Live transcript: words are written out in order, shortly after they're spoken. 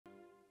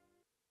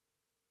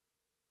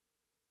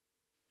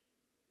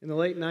In the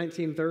late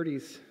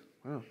 1930s,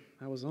 wow,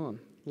 I was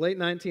on. Late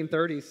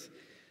 1930s,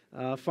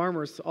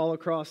 farmers all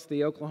across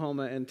the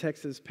Oklahoma and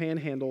Texas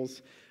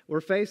panhandles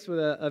were faced with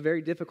a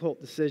very difficult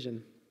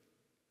decision.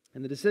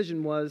 And the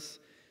decision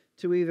was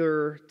to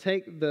either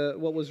take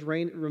what was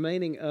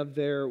remaining of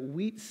their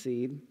wheat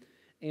seed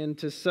and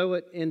to sow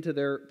it into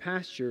their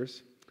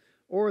pastures,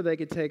 or they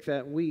could take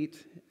that wheat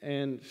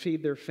and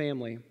feed their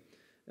family.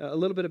 A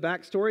little bit of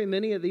backstory.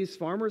 Many of these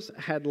farmers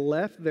had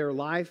left their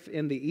life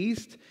in the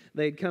east.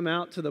 They'd come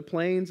out to the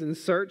plains in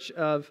search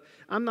of,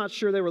 I'm not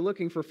sure they were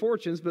looking for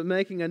fortunes, but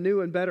making a new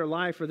and better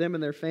life for them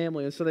and their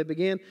family. And so they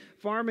began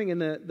farming in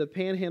the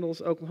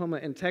panhandles,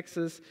 Oklahoma and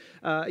Texas.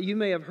 You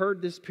may have heard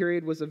this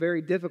period was a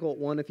very difficult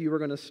one if you were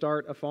going to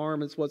start a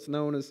farm. It's what's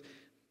known as,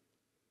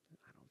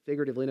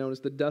 figuratively known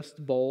as the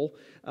Dust Bowl,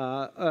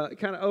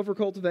 kind of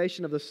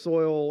overcultivation of the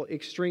soil,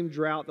 extreme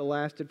drought that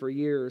lasted for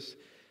years,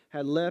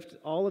 had left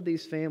all of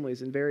these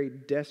families in very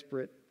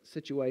desperate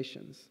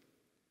situations.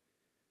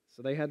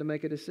 So they had to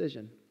make a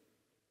decision.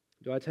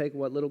 Do I take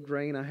what little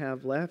grain I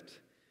have left,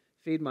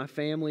 feed my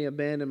family,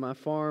 abandon my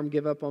farm,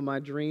 give up on my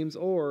dreams,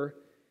 or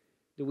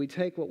do we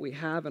take what we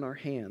have in our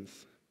hands,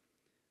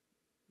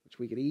 which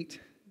we could eat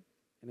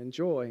and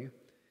enjoy,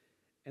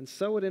 and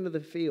sow it into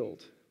the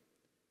field,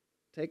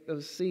 take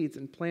those seeds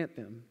and plant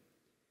them,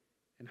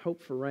 and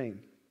hope for rain?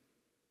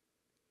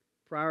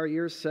 Prior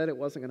years said it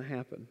wasn't going to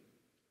happen.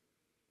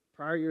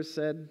 Prior years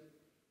said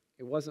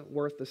it wasn't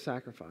worth the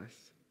sacrifice.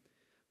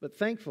 But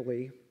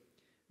thankfully,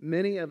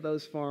 many of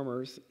those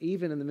farmers,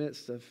 even in the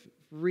midst of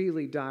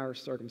really dire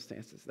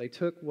circumstances, they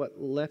took what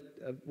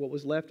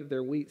was left of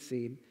their wheat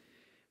seed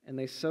and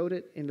they sowed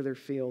it into their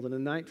field. And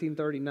in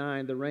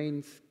 1939, the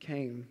rains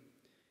came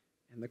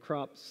and the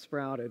crops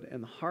sprouted,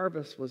 and the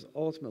harvest was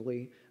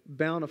ultimately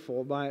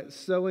bountiful. By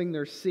sowing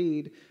their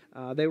seed,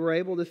 they were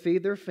able to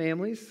feed their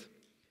families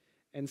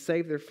and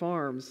save their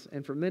farms.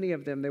 And for many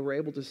of them, they were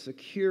able to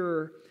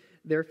secure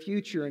their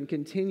future and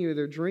continue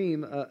their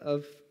dream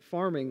of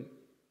farming.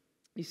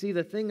 You see,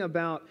 the thing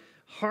about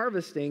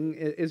harvesting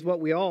is what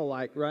we all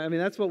like, right? I mean,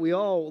 that's what we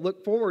all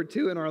look forward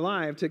to in our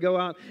life, to go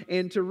out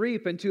and to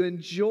reap and to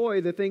enjoy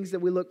the things that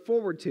we look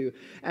forward to.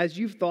 As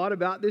you've thought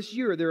about this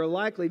year, there are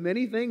likely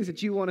many things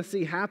that you want to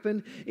see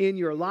happen in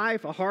your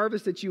life, a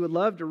harvest that you would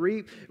love to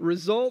reap,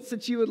 results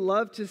that you would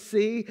love to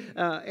see.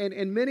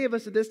 And many of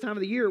us at this time of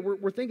the year,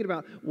 we're thinking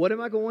about, what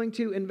am I going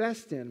to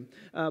invest in?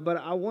 But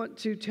I want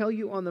to tell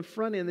you on the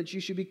front end that you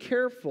should be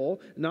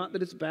careful, not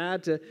that it's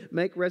bad to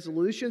make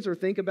resolutions or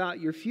think about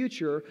your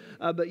future,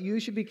 but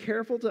you should be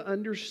careful to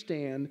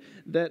understand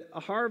that a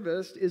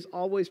harvest is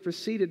always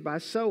preceded by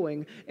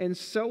sowing, and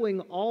sowing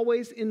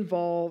always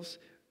involves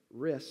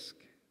risk.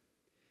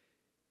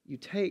 You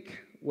take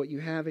what you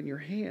have in your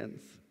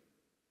hands,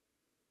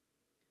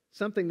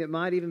 something that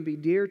might even be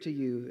dear to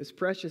you, as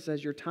precious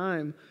as your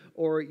time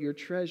or your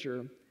treasure,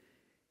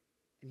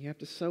 and you have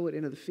to sow it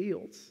into the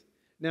fields.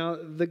 Now,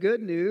 the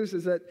good news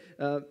is that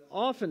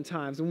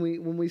oftentimes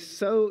when we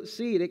sow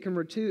seed, it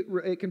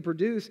can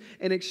produce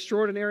an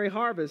extraordinary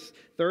harvest,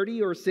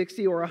 30 or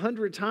 60 or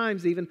 100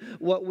 times even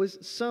what was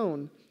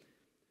sown.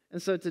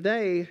 And so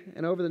today,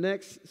 and over the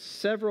next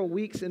several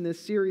weeks in this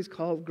series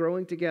called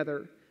Growing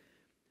Together,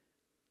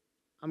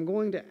 I'm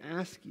going to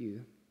ask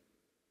you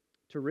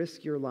to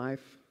risk your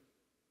life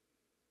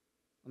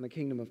on the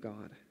kingdom of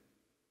God,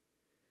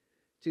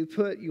 to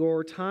put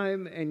your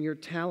time and your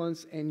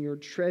talents and your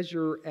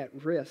treasure at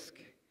risk.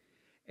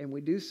 And we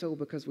do so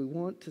because we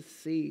want to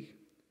see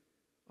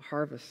a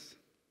harvest.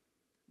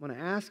 I want to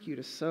ask you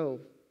to sow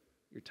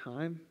your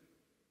time,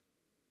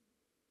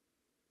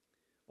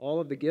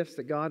 all of the gifts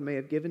that God may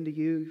have given to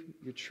you,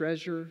 your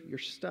treasure, your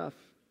stuff,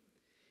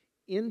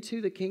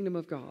 into the kingdom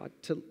of God,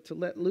 to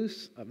let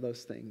loose of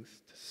those things,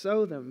 to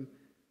sow them,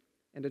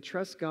 and to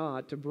trust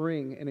God to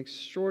bring an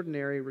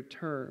extraordinary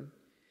return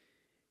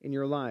in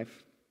your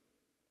life.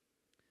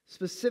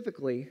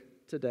 Specifically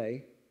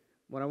today,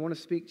 what I want to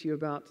speak to you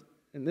about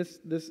in this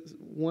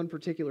one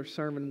particular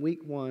sermon, week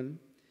 1,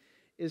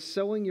 is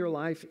sowing your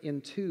life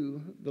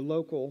into the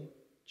local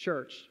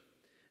church.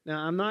 Now,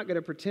 I'm not going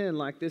to pretend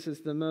like this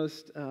is the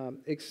most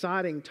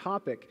exciting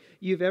topic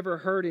you've ever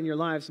heard in your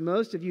lives.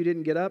 Most of you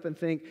didn't get up and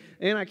think,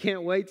 and I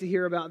can't wait to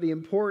hear about the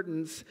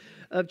importance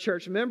of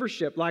church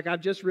membership. Like,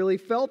 I've just really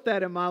felt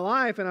that in my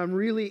life, and I'm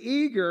really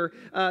eager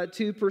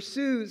to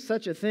pursue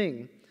such a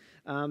thing.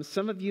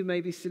 Some of you may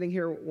be sitting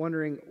here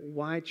wondering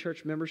why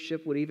church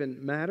membership would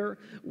even matter.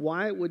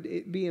 Why would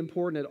it be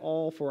important at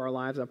all for our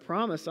lives? I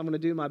promise I'm going to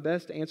do my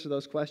best to answer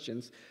those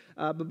questions.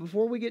 But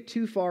before we get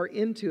too far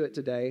into it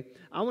today,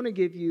 I want to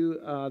give you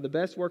the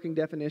best working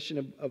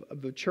definition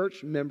of a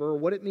church member,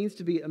 what it means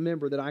to be a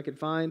member that I could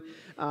find.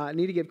 I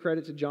need to give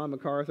credit to John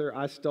MacArthur.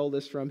 I stole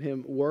this from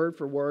him word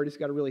for word. He's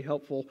got a really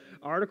helpful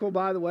article,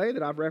 by the way,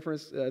 that I've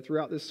referenced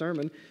throughout this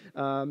sermon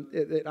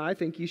that I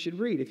think you should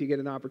read if you get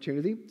an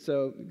opportunity.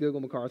 So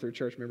Google MacArthur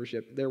church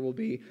membership. There will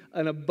be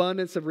an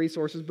abundance of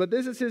resources. But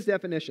this is his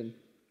definition.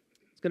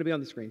 It's going to be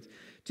on the screens.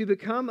 To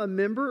become a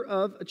member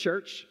of a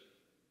church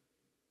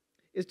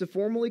is to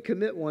formally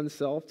commit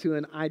oneself to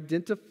an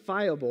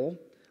identifiable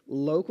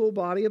local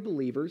body of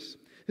believers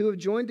who have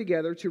joined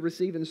together to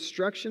receive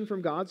instruction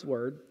from God's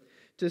word,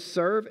 to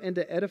serve and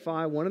to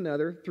edify one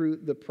another through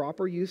the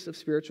proper use of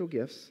spiritual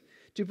gifts,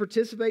 to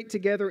participate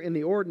together in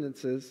the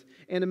ordinances,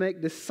 and to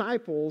make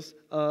disciples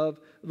of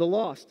the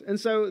lost. And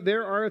so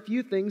there are a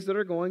few things that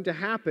are going to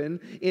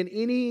happen in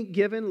any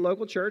given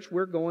local church.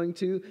 We're going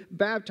to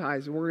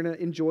baptize. We're going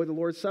to enjoy the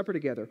Lord's Supper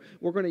together.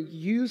 We're going to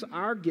use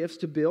our gifts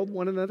to build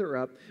one another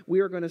up. We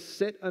are going to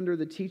sit under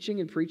the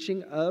teaching and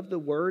preaching of the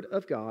Word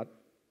of God.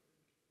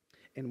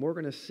 And we're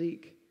going to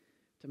seek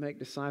to make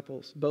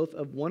disciples, both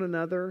of one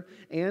another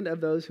and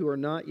of those who are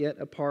not yet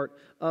a part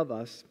of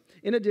us.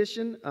 In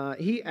addition,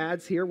 he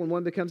adds here, when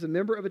one becomes a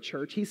member of a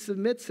church, he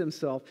submits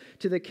himself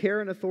to the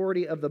care and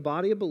authority of the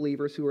body of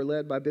believers who are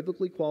led by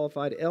biblically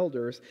qualified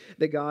elders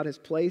that God has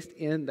placed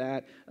in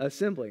that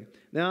assembly.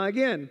 Now,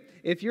 again,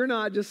 if you're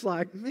not just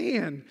like,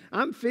 man,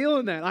 I'm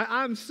feeling that.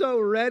 I'm so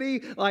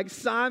ready, like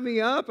sign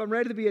me up. I'm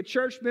ready to be a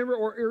church member.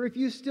 Or if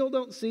you still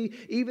don't see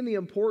even the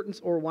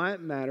importance or why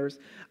it matters,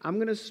 I'm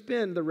going to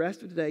spend the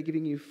rest of today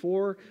giving you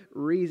 4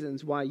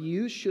 reasons why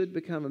you should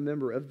become a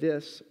member of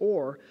this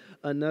or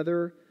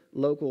another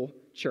local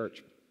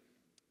church.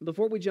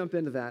 Before we jump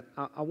into that,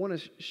 I want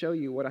to show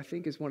you what I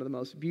think is one of the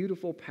most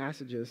beautiful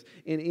passages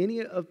in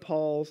any of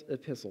Paul's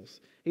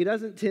epistles. He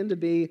doesn't tend to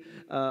be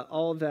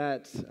all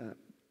that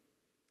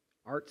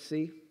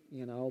artsy,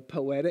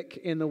 poetic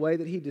in the way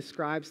that he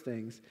describes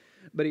things.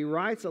 But he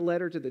writes a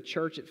letter to the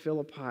church at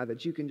Philippi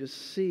that you can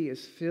just see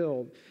is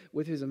filled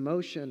with his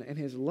emotion and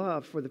his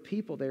love for the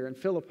people there in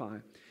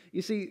Philippi.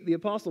 You see, the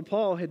Apostle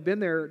Paul had been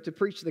there to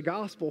preach the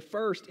gospel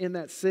first in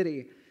that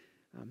city.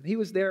 He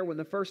was there when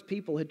the first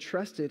people had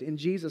trusted in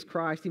Jesus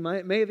Christ. He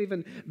may have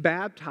even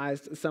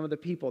baptized some of the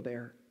people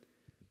there.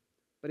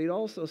 But he'd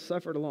also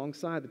suffered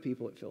alongside the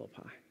people at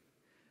Philippi.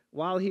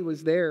 While he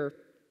was there,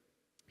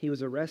 he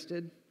was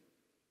arrested,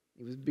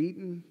 he was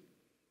beaten,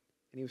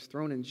 and he was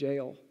thrown in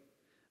jail.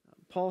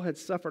 Paul had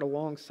suffered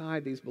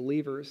alongside these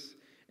believers,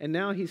 and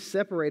now he's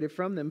separated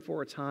from them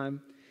for a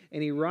time,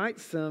 and he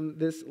writes them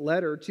this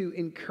letter to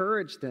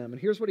encourage them.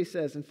 And here's what he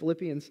says in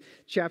Philippians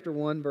chapter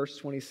 1, verse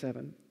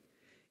 27.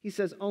 He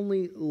says,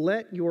 "Only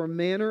let your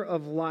manner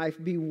of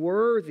life be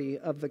worthy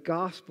of the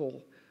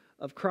gospel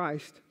of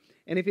Christ."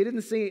 And if he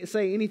didn't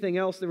say anything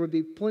else, there would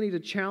be plenty to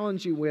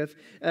challenge you with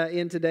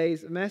in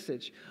today's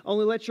message.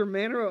 Only let your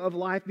manner of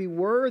life be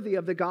worthy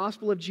of the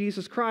gospel of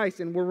Jesus Christ.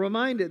 And we're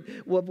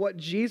reminded of what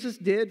Jesus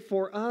did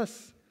for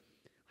us.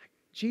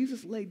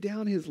 Jesus laid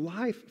down his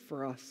life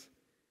for us.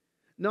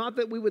 Not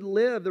that we would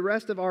live the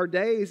rest of our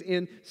days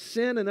in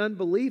sin and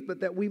unbelief,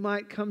 but that we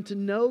might come to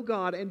know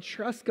God and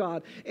trust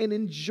God and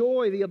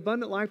enjoy the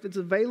abundant life that's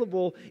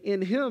available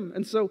in him.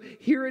 And so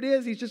here it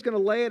is. He's just going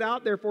to lay it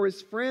out there for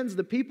his friends,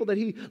 the people that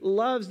he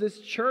loves,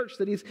 this church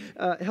that he's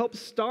helped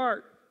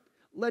start.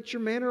 Let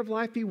your manner of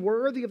life be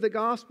worthy of the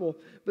gospel.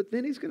 But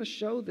then he's going to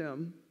show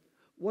them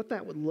what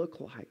that would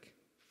look like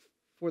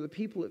for the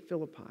people at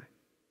Philippi.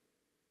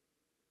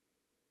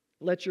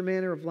 Let your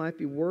manner of life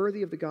be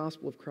worthy of the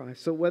gospel of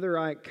Christ. So whether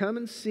I come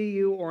and see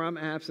you or I'm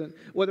absent,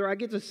 whether I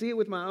get to see it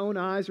with my own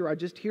eyes or I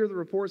just hear the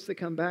reports that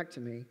come back to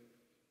me,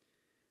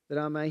 that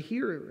I may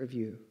hear of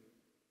you,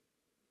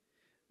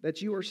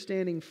 that you are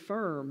standing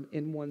firm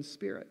in one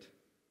spirit,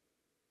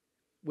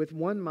 with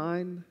one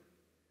mind,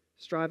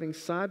 striving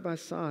side by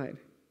side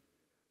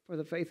for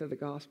the faith of the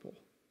gospel.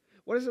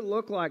 What does it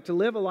look like to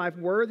live a life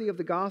worthy of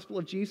the gospel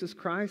of Jesus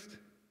Christ?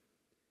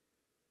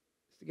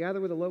 It's to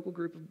gather with a local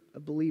group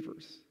of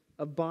believers,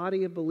 a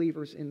body of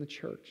believers in the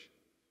church.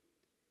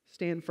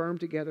 Stand firm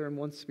together in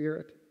one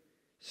spirit.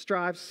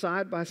 Strive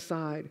side by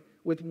side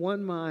with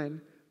one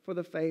mind for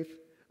the faith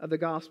of the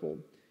gospel.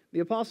 The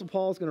Apostle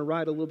Paul is going to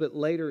write a little bit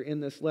later in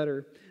this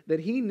letter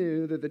that he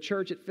knew that the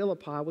church at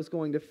Philippi was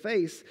going to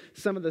face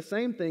some of the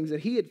same things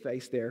that he had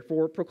faced there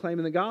for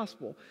proclaiming the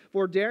gospel.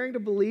 For daring to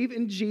believe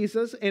in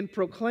Jesus and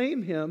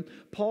proclaim him,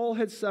 Paul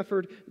had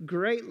suffered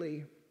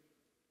greatly.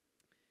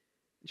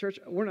 Church,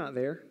 we're not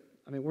there.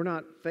 We're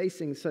not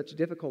facing such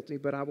difficulty,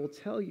 but I will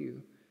tell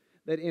you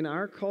that in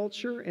our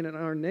culture and in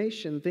our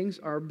nation, things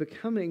are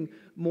becoming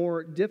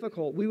more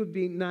difficult. We would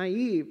be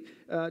naive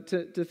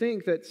to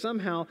think that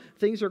somehow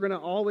things are going to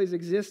always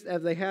exist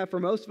as they have for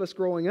most of us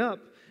growing up,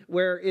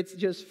 where it's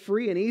just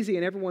free and easy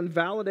and everyone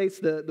validates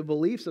the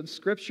beliefs of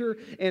Scripture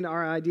and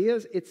our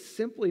ideas. It's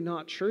simply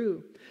not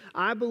true.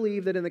 I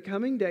believe that in the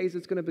coming days,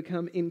 it's going to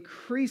become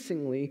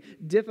increasingly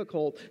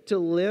difficult to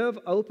live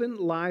open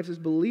lives as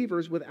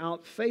believers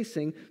without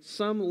facing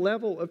some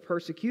level of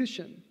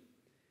persecution.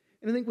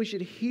 And I think we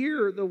should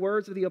hear the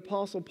words of the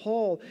Apostle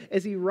Paul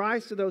as he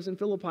writes to those in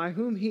Philippi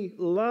whom he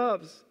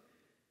loves.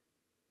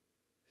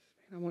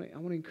 I want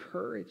to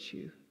encourage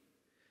you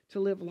to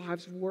live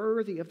lives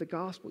worthy of the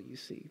gospel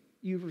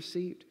you've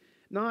received.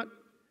 Not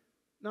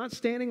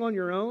standing on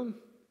your own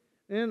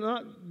and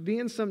not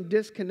being some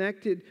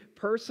disconnected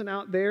person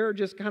out there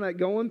just kind of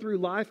going through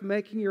life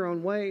making your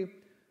own way,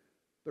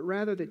 but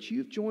rather that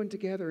you've joined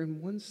together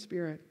in one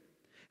spirit,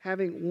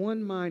 having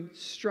one mind,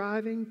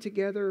 striving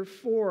together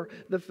for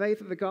the faith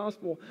of the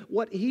gospel.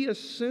 What he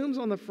assumes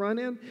on the front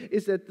end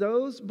is that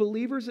those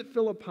believers at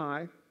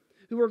Philippi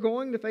who are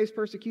going to face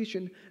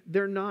persecution,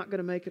 they're not going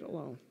to make it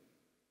alone.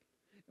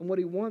 And what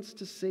he wants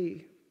to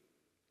see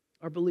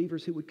are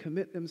believers who would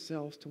commit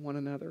themselves to one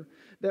another.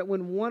 That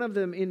when one of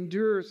them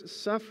endures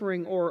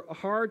suffering or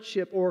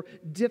hardship or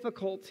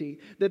difficulty,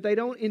 that they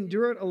don't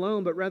endure it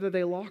alone, but rather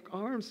they lock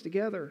arms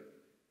together.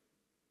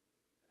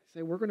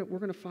 Say, we're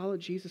going to follow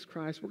Jesus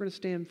Christ. We're going to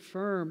stand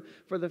firm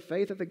for the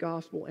faith of the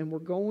gospel, and we're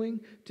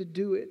going to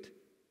do it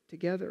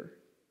together.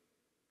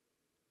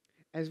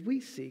 As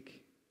we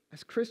seek,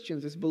 as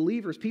Christians, as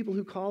believers, people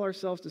who call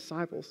ourselves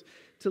disciples,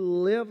 to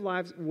live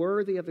lives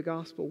worthy of the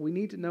gospel, we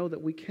need to know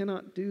that we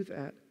cannot do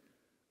that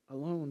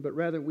alone, but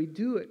rather we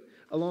do it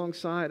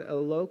alongside a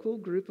local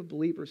group of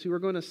believers who are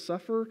going to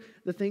suffer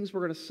the things we're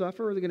going to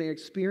suffer. They're going to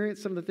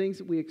experience some of the things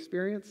that we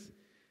experience,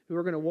 who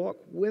are going to walk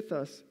with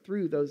us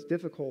through those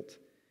difficult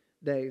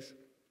days.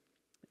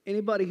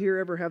 Anybody here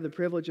ever have the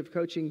privilege of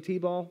coaching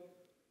T-ball?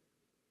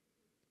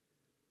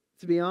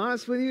 To be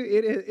honest with you,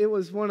 it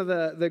was one of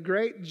the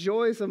great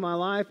joys of my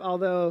life,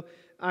 although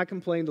I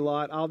complained a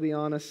lot. I'll be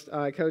honest.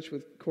 I coached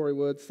with Corey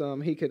Woods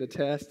some. He could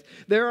attest.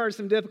 There are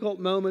some difficult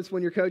moments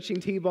when you're coaching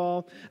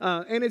T-ball,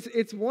 and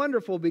it's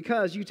wonderful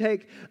because you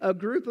take a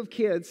group of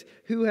kids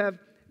who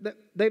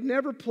they've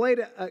never played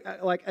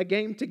a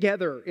game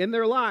together in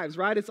their lives,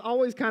 right? It's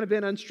always kind of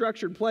been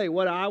unstructured play,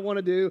 what I want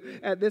to do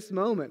at this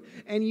moment.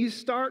 And you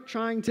start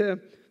trying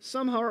to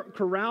somehow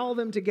corral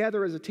them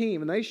together as a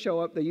team. And they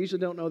show up, they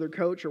usually don't know their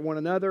coach or one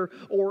another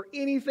or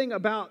anything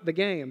about the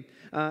game.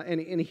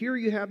 And here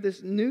you have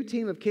this new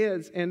team of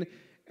kids, and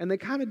they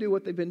kind of do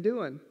what they've been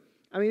doing.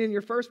 I mean, in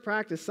your first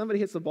practice, somebody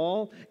hits the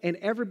ball and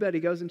everybody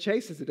goes and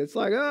chases it. It's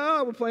like,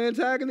 oh, we're playing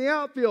tag in the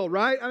outfield,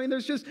 right? I mean,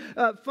 there's just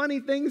funny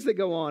things that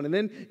go on. And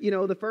then,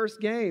 the first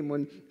game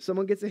when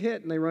someone gets a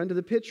hit and they run to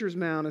the pitcher's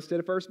mound instead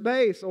of first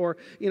base, or,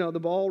 the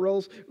ball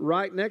rolls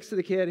right next to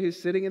the kid who's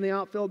sitting in the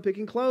outfield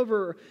picking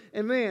clover.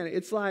 And man,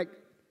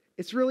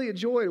 it's really a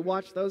joy to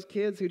watch those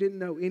kids who didn't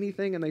know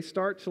anything and they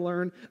start to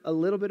learn a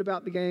little bbit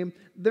about the game.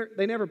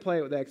 They never play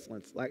it with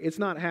excellence. Like, it's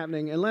not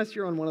happening unless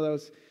you're on one of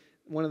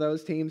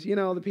those teams,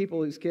 the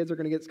people whose kids are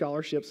going to get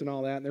scholarships and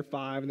all that, and they're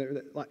 5, and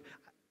they're like,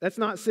 that's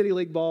not City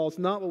League ball. It's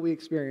not what we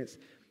experienced.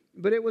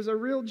 But it was a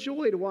real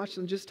joy to watch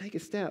them just take a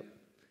step.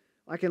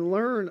 I can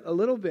learn a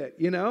little bit,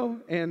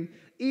 and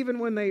even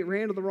when they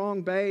ran to the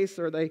wrong base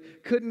or they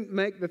couldn't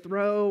make the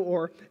throw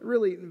or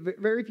really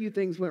very few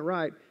things went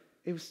right,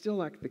 it was still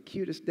like the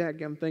cutest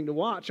dadgum thing to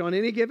watch on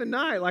any given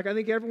night. Like, I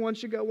think everyone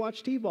should go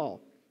watch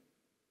T-ball.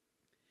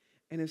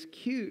 And as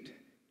cute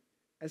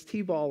as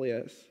T-ball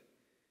is,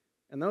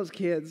 and those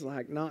kids,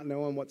 like, not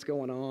knowing what's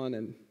going on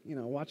and,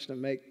 watching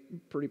them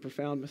make pretty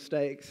profound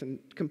mistakes and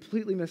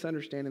completely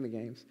misunderstanding the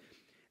games.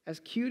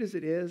 As cute as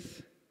it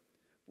is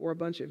for a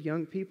bunch of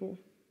young people,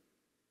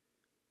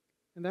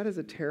 and that is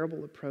a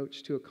terrible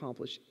approach to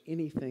accomplish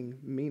anything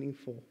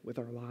meaningful with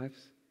our lives.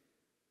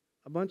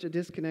 A bunch of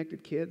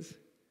disconnected kids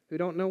who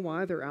don't know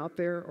why they're out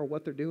there or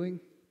what they're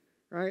doing,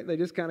 right? They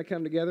just kind of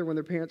come together when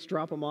their parents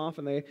drop them off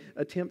and they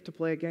attempt to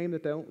play a game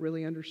that they don't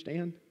really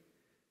understand.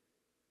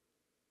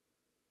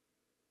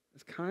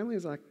 As kindly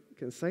as I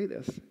can say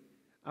this,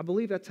 I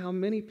believe that's how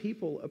many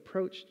people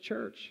approach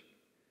church.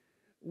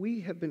 We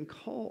have been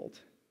called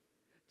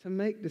to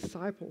make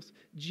disciples.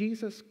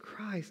 Jesus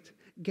Christ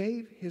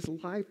gave his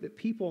life that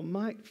people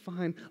might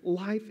find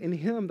life in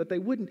him, that they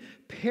wouldn't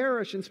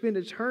perish and spend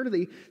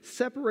eternity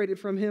separated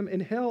from him in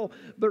hell,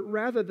 but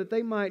rather that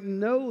they might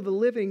know the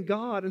living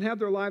God and have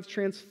their lives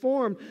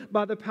transformed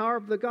by the power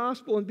of the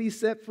gospel and be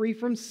set free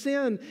from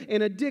sin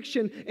and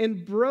addiction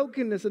and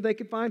brokenness, that they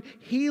could find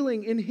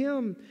healing in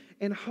him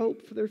and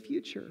hope for their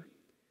future.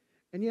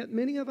 And yet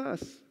many of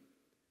us,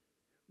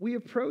 we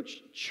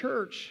approach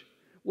church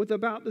with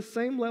about the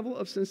same level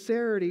of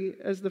sincerity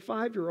as the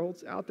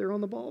 5-year-olds out there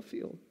on the ball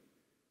field.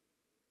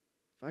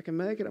 If I can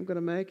make it, I'm going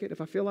to make it. If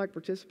I feel like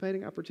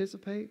participating, I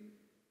participate.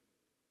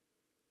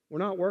 We're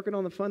not working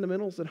on the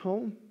fundamentals at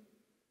home.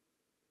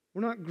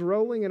 We're not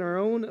growing in our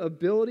own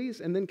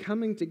abilities and then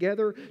coming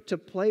together to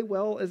play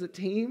well as a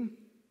team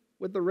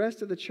with the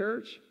rest of the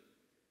church.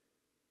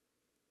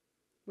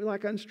 We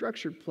like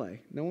unstructured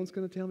play. No one's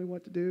going to tell me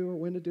what to do or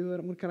when to do it.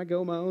 I'm going to kind of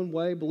go my own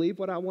way, believe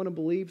what I want to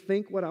believe,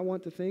 think what I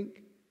want to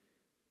think.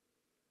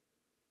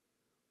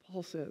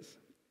 Paul says,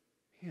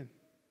 man,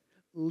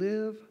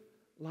 live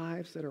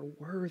lives that are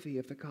worthy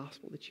of the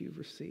gospel that you've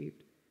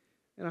received.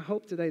 And I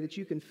hope today that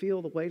you can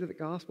feel the weight of the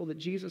gospel, that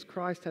Jesus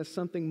Christ has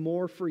something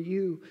more for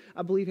you.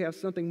 I believe he has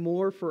something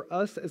more for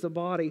us as a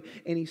body,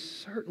 and he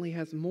certainly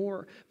has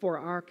more for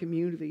our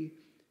community.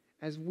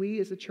 As we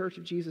as the Church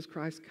of Jesus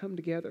Christ come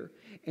together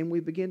and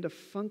we begin to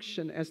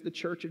function as the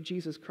Church of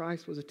Jesus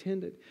Christ was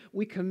intended,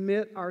 we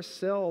commit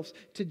ourselves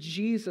to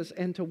Jesus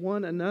and to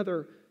one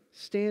another,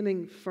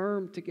 standing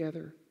firm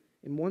together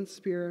in one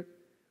spirit,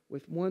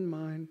 with one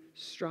mind,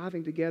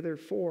 striving together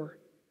for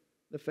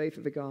the faith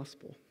of the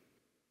gospel.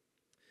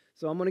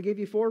 So I'm going to give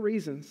you 4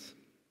 reasons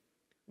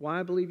why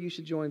I believe you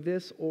should join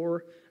this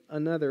or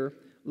another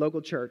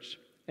local church.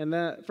 And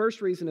the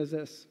first reason is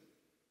this.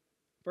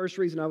 First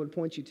reason I would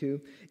point you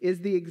to is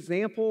the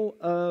example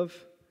of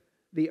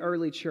the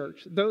early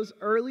church. Those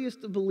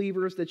earliest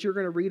believers that you're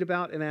going to read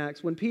about in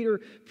Acts, when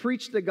Peter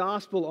preached the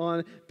gospel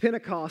on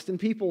Pentecost and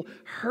people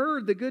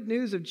heard the good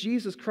news of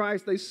Jesus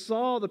Christ, they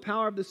saw the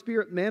power of the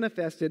Spirit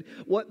manifested.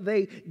 What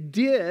they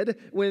did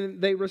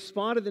when they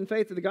responded in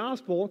faith to the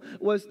gospel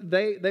was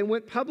they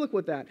went public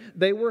with that.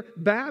 They were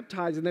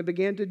baptized and they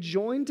began to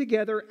join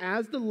together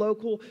as the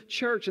local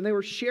church, and they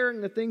were sharing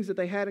the things that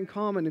they had in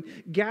common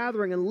and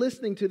gathering and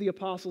listening to the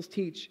apostles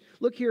teach.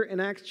 Look here in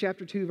Acts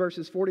chapter 2,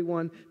 verses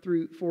 41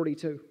 through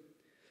 42.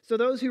 So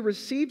those who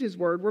received his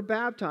word were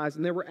baptized,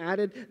 and there were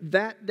added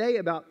that day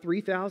about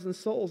 3,000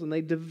 souls, and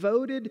they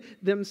devoted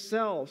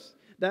themselves.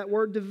 That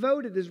word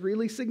devoted is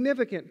really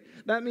significant.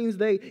 That means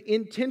they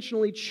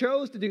intentionally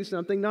chose to do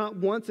something, not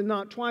once and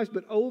not twice,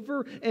 but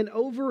over and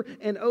over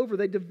and over.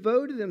 They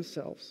devoted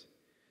themselves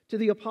to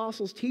the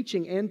apostles'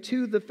 teaching and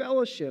to the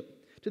fellowship,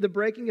 to the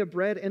breaking of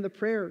bread and the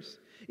prayers.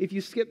 If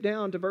you skip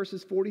down to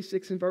verses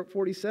 46 and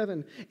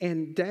 47,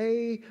 and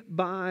day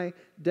by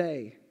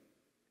day,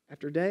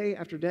 after day,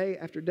 after day,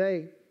 after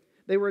day,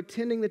 they were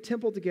attending the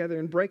temple together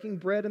and breaking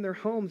bread in their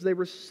homes. They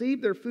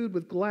received their food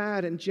with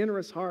glad and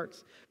generous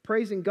hearts,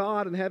 praising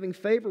God and having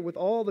favor with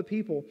all the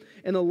people.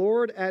 And the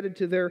Lord added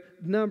to their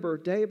number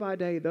day by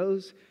day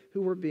those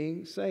who were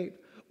being saved.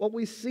 What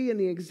we see in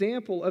the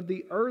example of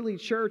the early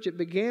church, it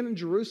began in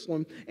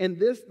Jerusalem, and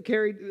this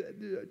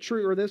carried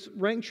true, or this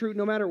rang true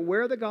no matter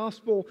where the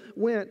gospel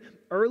went.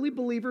 Early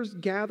believers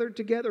gathered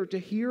together to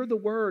hear the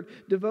word,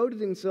 devoted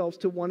themselves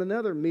to one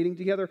another, meeting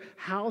together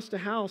house to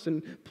house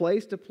and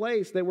place to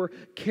place. They were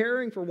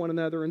caring for one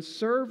another and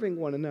serving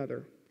one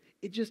another.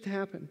 It just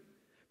happened.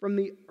 From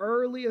the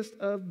earliest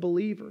of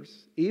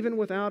believers, even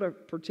without a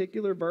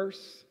particular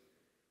verse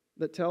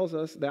that tells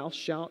us, thou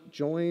shalt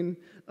join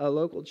a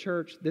local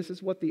church, this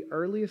is what the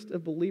earliest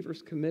of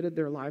believers committed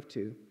their life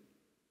to.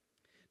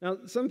 Now,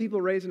 some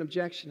people raise an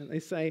objection and they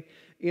say,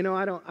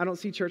 I don't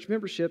see church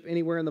membership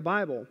anywhere in the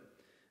Bible.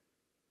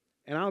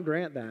 And I'll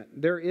grant that.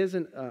 There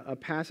isn't a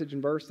passage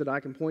and verse that I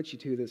can point you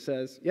to that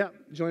says,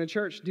 join a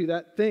church, do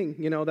that thing.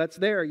 That's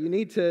there. You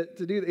need to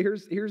do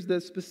that. Here's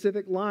the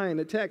specific line,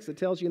 a text that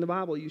tells you in the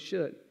Bible you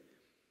should.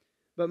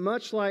 But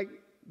much like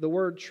the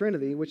word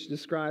Trinity, which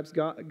describes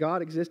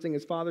God existing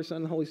as Father, Son,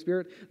 and Holy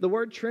Spirit, the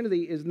word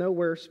Trinity is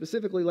nowhere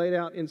specifically laid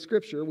out in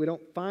Scripture. We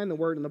don't find the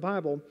word in the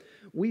Bible.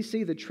 We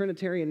see the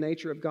Trinitarian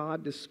nature of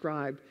God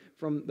described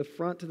from the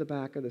front to the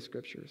back of the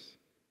Scriptures.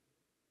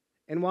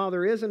 And while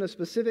there isn't a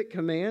specific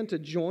command to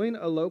join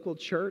a local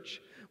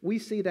church, we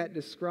see that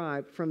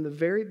described from the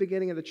very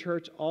beginning of the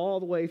church all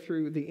the way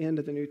through the end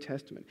of the New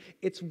Testament.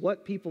 It's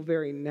what people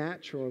very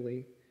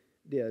naturally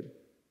did.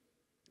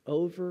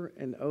 Over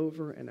and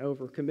over and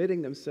over,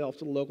 committing themselves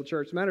to the local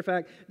church. As a matter of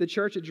fact, the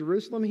church at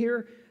Jerusalem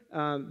here,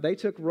 they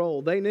took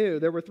roll. They knew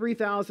there were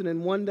 3,000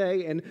 in one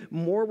day and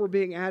more were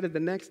being added the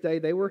next day.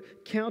 They were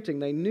counting.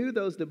 They knew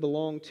those that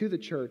belonged to the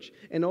church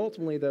and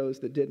ultimately those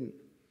that didn't.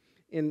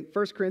 In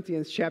 1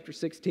 Corinthians chapter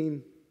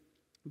 16,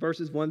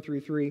 verses 1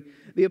 through 3,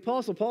 the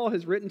Apostle Paul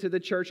has written to the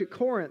church at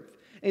Corinth.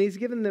 And he's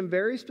given them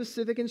very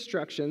specific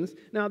instructions.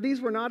 Now,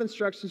 these were not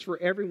instructions for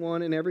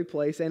everyone in every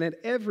place and at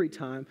every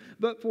time,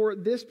 but for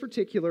this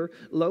particular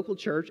local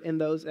church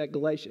and those at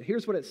Galatia.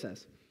 Here's what it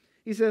says.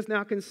 He says,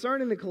 now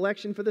concerning the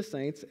collection for the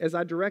saints, as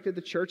I directed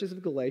the churches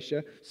of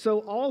Galatia, so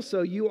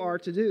also you are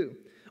to do.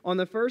 On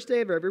the first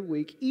day of every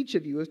week, each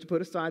of you is to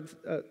put aside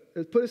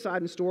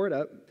and store it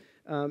up,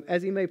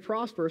 as he may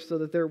prosper, so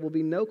that there will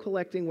be no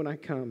collecting when I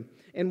come.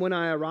 And when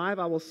I arrive,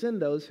 I will send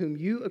those whom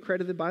you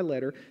accredited by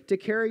letter to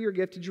carry your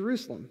gift to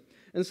Jerusalem.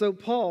 And so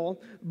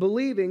Paul,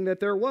 believing that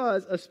there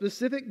was a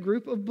specific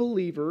group of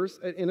believers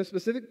in a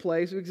specific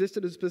place who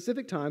existed at a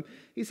specific time,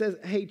 he says,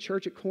 hey,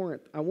 church at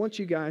Corinth, I want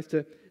you guys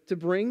to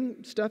bring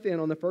stuff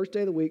in on the first day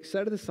of the week,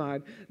 set it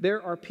aside.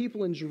 There are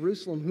people in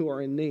Jerusalem who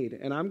are in need,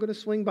 and I'm going to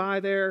swing by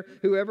there,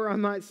 whoever I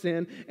might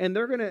send, and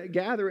they're going to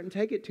gather it and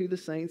take it to the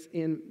saints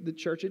in the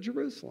church at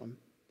Jerusalem.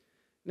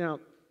 Now,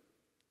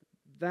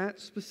 that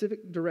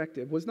specific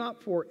directive was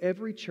not for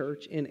every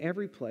church in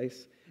every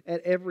place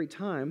at every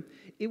time.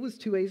 It was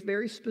to a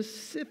very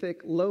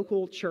specific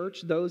local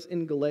church, those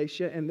in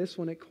Galatia and this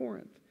one at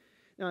Corinth.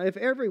 Now, if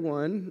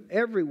everyone,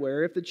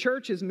 everywhere, if the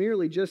church is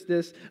merely just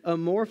this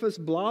amorphous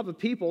blob of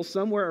people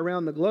somewhere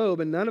around the globe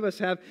and none of us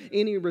have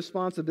any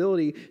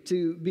responsibility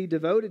to be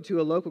devoted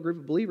to a local group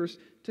of believers,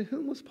 to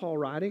whom was Paul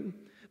writing?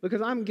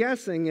 Because I'm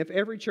guessing if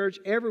every church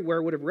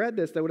everywhere would have read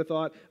this, they would have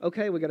thought,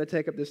 okay, we got to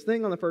take up this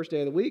thing on the first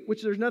day of the week,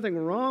 which there's nothing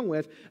wrong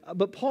with.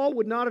 But Paul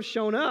would not have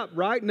shown up,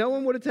 right? No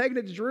one would have taken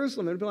it to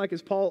Jerusalem. It would be like,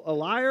 is Paul a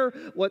liar?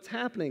 What's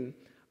happening?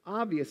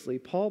 Obviously,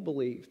 Paul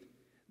believed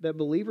that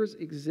believers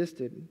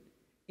existed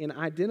in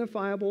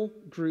identifiable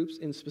groups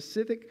in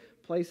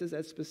specific places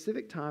at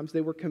specific times.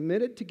 They were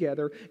committed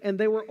together, and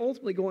they were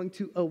ultimately going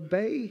to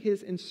obey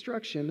his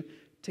instruction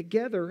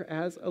together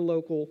as a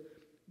local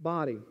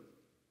body.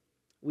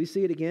 We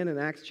see it again in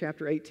Acts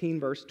chapter 18,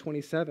 verse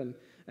 27.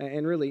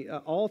 And really,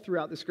 all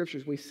throughout the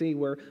scriptures, we see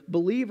where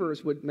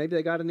believers would, maybe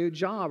they got a new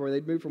job or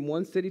they'd move from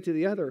one city to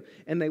the other,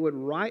 and they would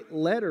write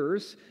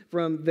letters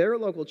from their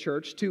local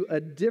church to a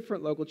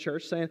different local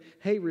church saying,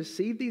 hey,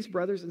 receive these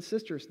brothers and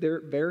sisters.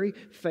 They're very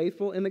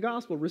faithful in the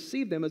gospel.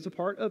 Receive them as a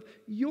part of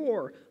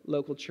your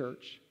local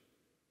church.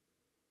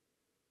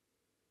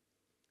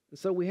 And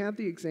so we have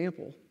the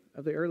example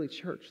of the early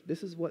church.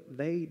 This is what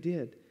they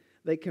did.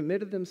 They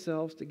committed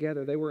themselves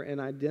together. They were an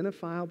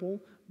identifiable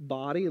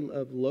body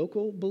of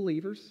local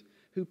believers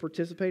who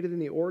participated in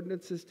the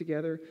ordinances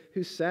together,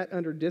 who sat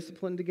under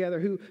discipline together,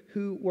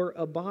 who were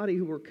a body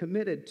who were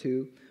committed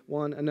to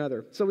one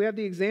another. So we have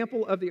the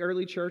example of the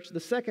early church. The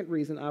second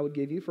reason I would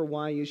give you for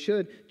why you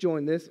should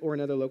join this or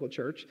another local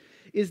church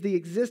is the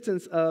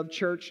existence of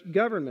church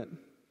government.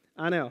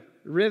 I know,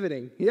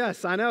 riveting.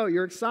 Yes, I know,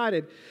 you're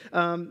excited.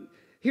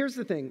 Here's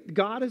the thing.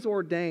 God has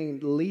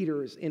ordained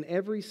leaders in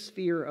every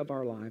sphere of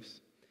our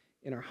lives,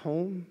 in our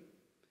home,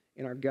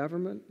 in our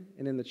government,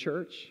 and in the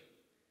church.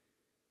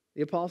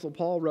 The Apostle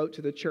Paul wrote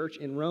to the church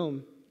in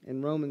Rome,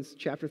 in Romans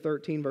chapter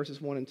 13, verses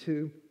 1 and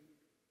 2.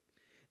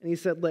 And he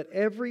said, let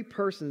every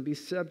person be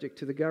subject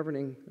to the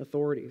governing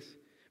authorities,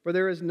 for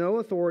there is no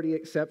authority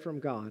except from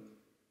God.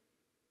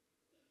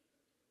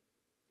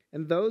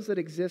 And those that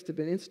exist have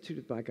been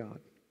instituted by God.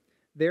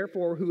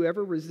 Therefore,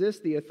 whoever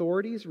resists the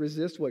authorities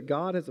resists what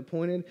God has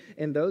appointed,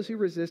 and those who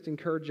resist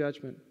incur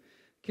judgment.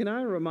 Can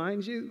I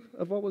remind you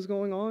of what was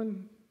going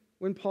on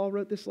when Paul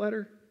wrote this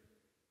letter?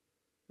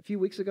 A few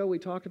weeks ago, we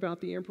talked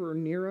about the Emperor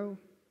Nero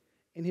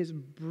and his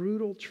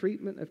brutal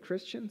treatment of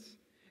Christians.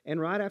 And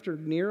right after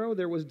Nero,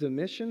 there was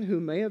Domitian, who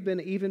may have been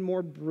even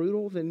more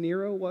brutal than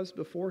Nero was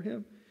before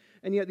him.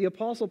 And yet the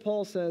Apostle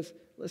Paul says,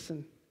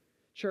 listen,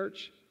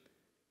 church,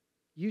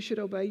 you should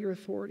obey your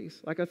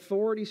authorities. Like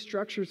authority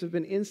structures have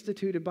been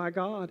instituted by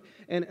God.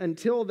 And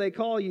until they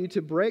call you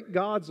to break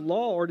God's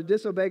law or to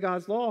disobey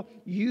God's law,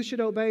 you should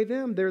obey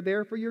them. They're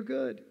there for your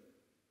good.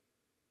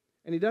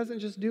 And he doesn't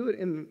just do it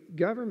in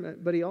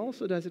government, but he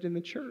also does it in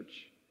the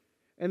church.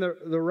 And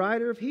the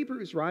writer of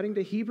Hebrews, writing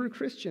to Hebrew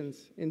Christians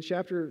in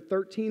chapter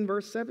 13,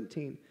 verse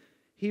 17,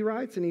 he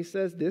writes and he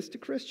says this to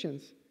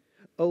Christians,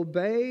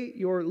 obey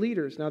your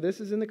leaders. Now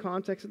this is in the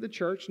context of the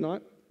church,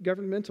 not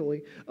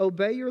governmentally.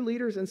 Obey your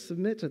leaders and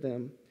submit to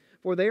them,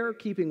 for they are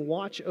keeping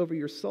watch over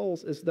your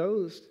souls as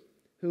those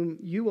whom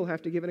you will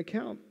have to give an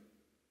account.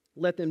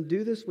 Let them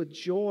do this with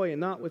joy and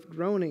not with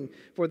groaning,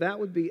 for that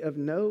would be of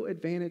no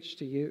advantage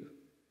to you.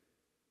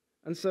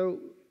 And so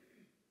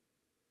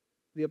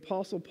the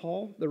Apostle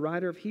Paul, the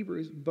writer of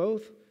Hebrews,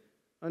 both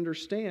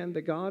understand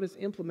that God has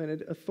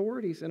implemented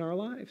authorities in our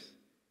lives.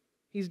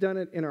 He's done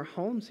it in our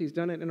homes, he's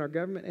done it in our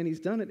government, and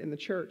he's done it in the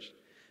church.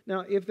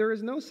 Now, if there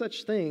is no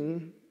such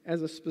thing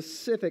as a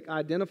specific,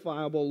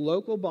 identifiable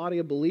local body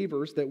of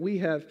believers that we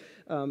have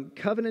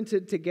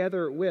covenanted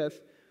together with,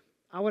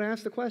 I would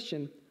ask the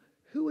question,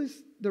 who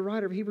is the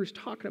writer of Hebrews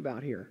talking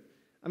about here?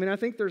 I mean, I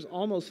think there's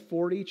almost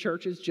 40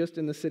 churches just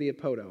in the city of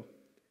Poto.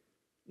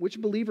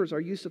 Which believers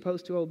are you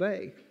supposed to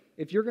obey?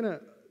 If you're going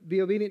to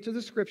be obedient to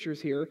the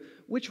scriptures here,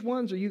 which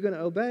ones are you going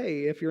to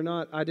obey if you're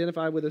not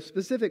identified with a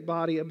specific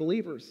body of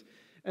believers?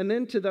 And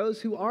then to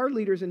those who are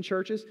leaders in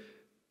churches,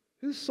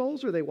 whose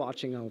souls are they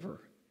watching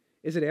over?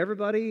 Is it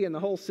everybody in the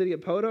whole city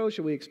of Poto?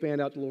 Should we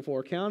expand out to Little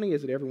Florida County?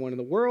 Is it everyone in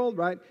the world,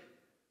 right?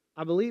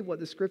 I believe what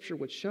the scripture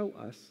would show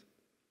us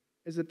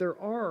is that there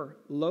are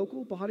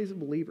local bodies of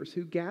believers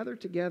who gather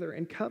together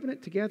and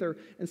covenant together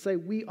and say,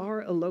 we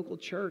are a local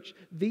church.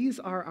 These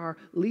are our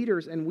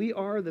leaders, and we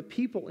are the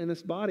people in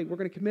this body. We're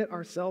going to commit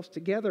ourselves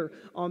together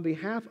on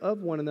behalf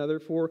of one another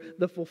for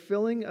the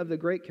fulfilling of the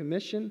Great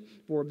Commission,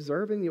 for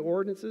observing the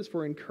ordinances,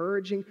 for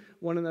encouraging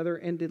one another,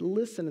 and to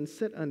listen and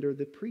sit under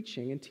the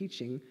preaching and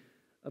teaching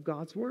of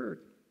God's Word.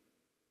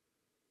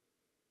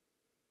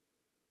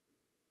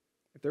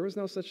 If there was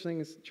no such thing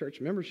as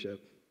church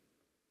membership,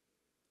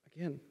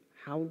 again,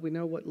 how would we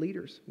know what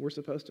leaders we're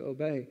supposed to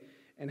obey?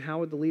 And how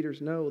would the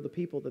leaders know the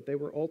people that they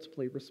were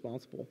ultimately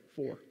responsible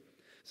for?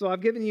 So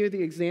I've given you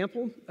the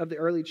example of the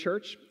early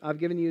church. I've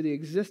given you the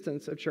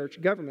existence of church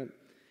government.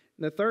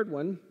 And the third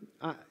one,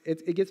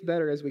 it gets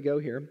better as we go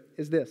here,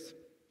 is this: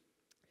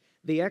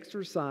 the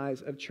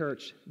exercise of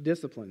church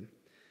discipline.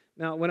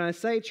 Now, when I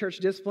say church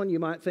discipline, you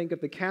might think of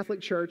the Catholic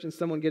Church and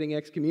someone getting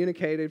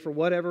excommunicated for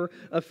whatever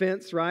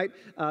offense, right?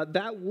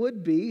 That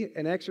would be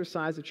an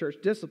exercise of church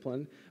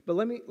discipline. But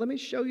let me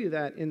show you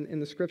that in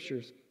the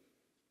Scriptures.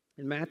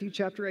 In Matthew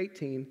chapter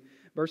 18,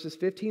 verses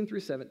 15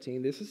 through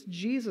 17, this is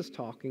Jesus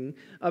talking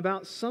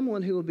about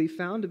someone who will be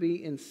found to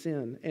be in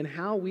sin and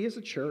how we as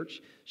a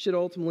church should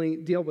ultimately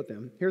deal with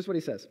them. Here's what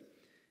he says.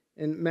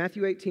 In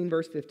Matthew 18,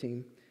 verse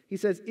 15, he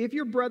says, if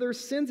your brother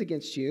sins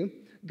against you,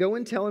 go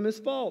and tell him his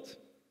fault.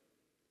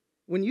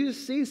 When you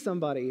see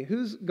somebody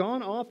who's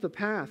gone off the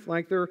path,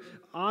 like they're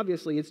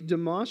obviously, it's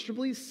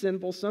demonstrably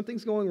sinful,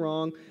 something's going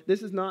wrong,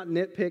 this is not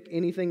nitpick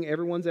anything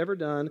everyone's ever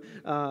done,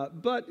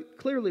 but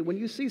clearly when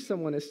you see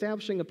someone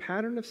establishing a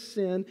pattern of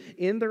sin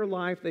in their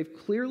life, they've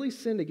clearly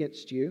sinned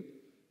against you,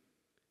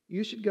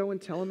 you should go and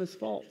tell him his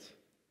fault.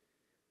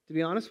 To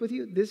be honest with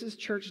you, this is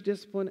church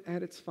discipline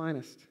at its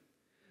finest,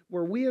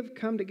 where we have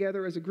come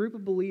together as a group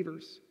of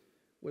believers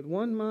with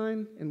one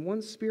mind and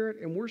one spirit,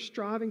 and we're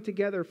striving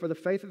together for the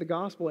faith of the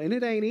gospel. And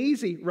it ain't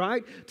easy,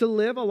 right, to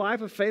live a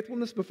life of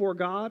faithfulness before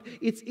God.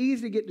 It's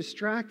easy to get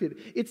distracted.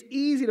 It's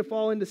easy to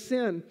fall into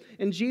sin.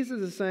 And Jesus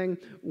is saying,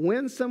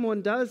 when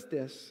someone does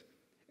this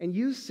and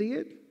you see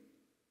it,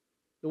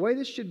 the way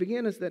this should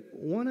begin is that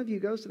one of you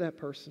goes to that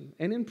person,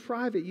 and in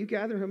private, you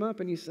gather him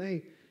up and you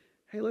say,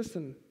 hey,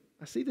 listen,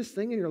 I see this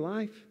thing in your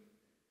life.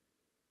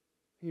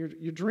 You're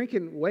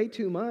drinking way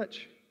too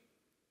much,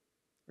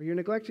 or you're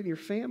neglecting your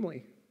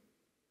family,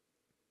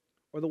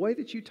 or the way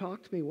that you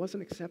talked to me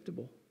wasn't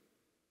acceptable.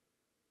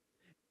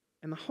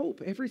 And the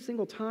hope every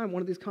single time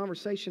one of these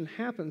conversations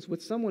happens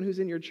with someone who's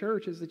in your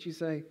church is that you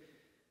say,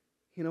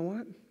 you know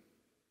what?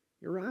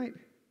 You're right.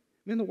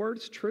 Man, the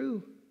word's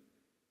true.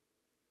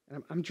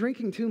 And I'm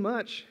drinking too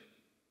much.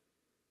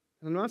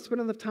 And I'm not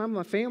spending enough time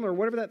with my family or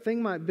whatever that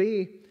thing might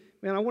be.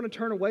 Man, I want to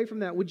turn away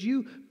from that. Would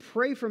you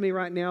pray for me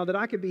right now that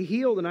I could be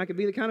healed and I could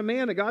be the kind of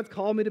man that God's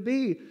called me to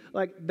be?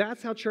 Like,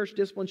 that's how church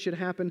discipline should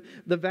happen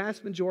the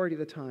vast majority of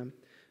the time.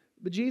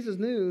 But Jesus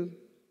knew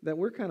that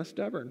we're kind of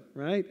stubborn,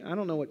 right? I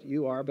don't know what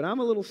you are, but I'm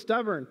a little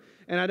stubborn,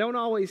 and I don't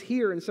always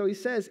hear. And so he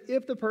says,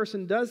 if the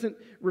person doesn't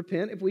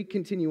repent, if we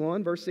continue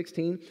on, verse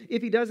 16,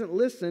 if he doesn't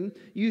listen,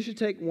 you should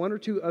take one or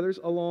two others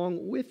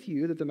along with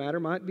you, that the matter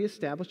might be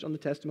established on the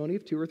testimony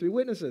of 2 or 3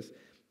 witnesses.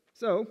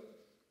 So,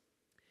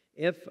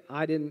 if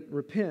I didn't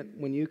repent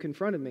when you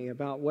confronted me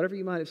about whatever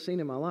you might have seen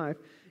in my life,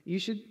 you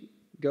should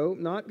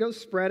not go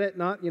spread it,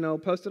 not,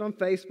 post it on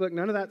Facebook,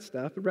 none of that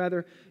stuff, but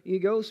rather you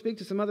go speak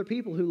to some other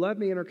people who love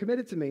me and are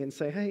committed to me and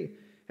say, hey,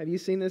 have you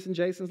seen this in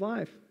Jason's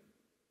life?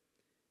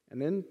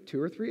 And then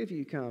 2 or 3 of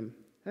you come,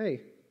 hey,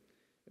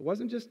 it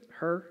wasn't just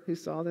her who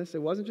saw this,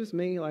 it wasn't just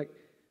me,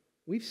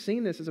 we've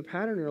seen this as a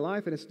pattern in your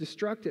life and it's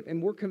destructive,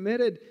 and we're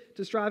committed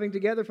to striving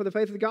together for the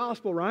faith of the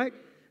gospel, right?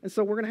 And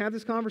so we're going to have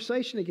this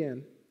conversation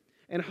again.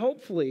 And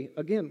hopefully,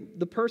 again,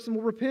 the person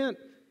will repent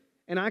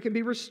and I can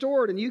be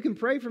restored and you can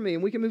pray for me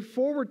and we can move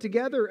forward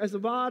together as a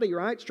body,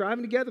 right?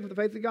 Striving together for the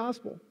faith of the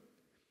gospel.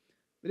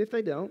 But if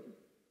they don't,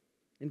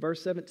 in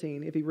verse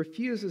 17, if he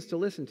refuses to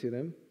listen to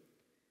them,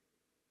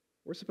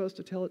 we're supposed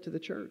to tell it to the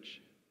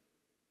church.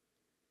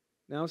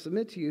 Now, I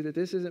submit to you that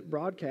this isn't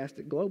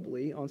broadcasted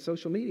globally on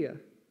social media.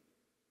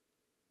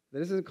 That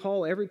this doesn't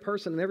call every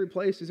person in every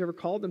place who's ever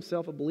called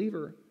themselves a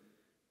believer,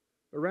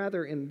 but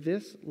rather in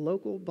this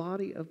local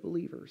body of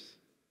believers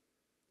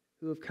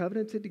who have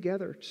covenanted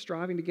together,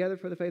 striving together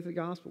for the faith of the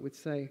gospel, would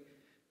say,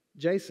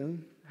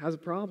 Jason has a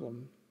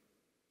problem.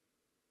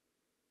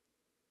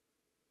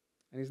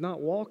 And he's not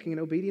walking in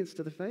obedience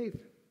to the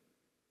faith.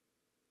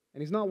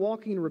 And he's not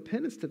walking in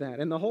repentance to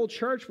that. And the whole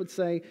church would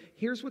say,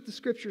 here's what the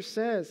Scripture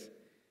says.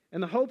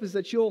 And the hope is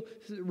that you'll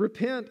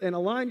repent and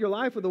align your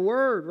life with the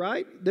Word,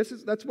 right?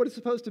 That's what it's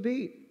supposed to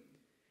be.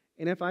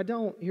 And if I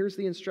don't, here's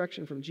the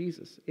instruction from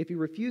Jesus. If he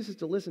refuses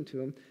to listen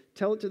to him,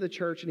 tell it to the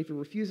church. And if he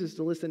refuses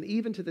to listen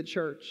even to the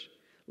church,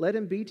 let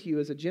him be to you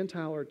as a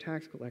Gentile or a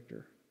tax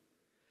collector.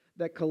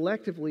 That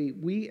collectively,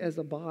 we as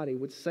a body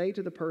would say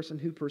to the person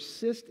who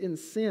persists in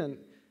sin,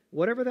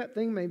 whatever that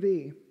thing may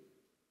be,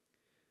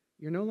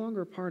 you're no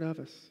longer a part of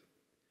us.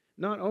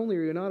 Not only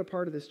are you not a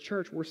part of this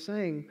church, we're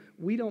saying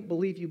we don't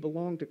believe you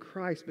belong to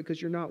Christ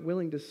because you're not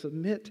willing to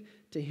submit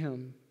to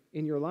him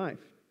in your life.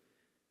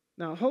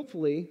 Now,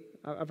 hopefully,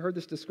 I've heard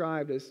this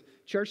described as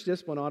church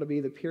discipline ought to be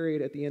the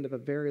period at the end of a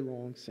very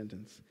long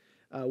sentence.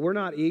 We're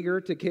not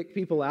eager to kick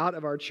people out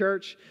of our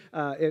church.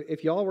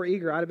 If y'all were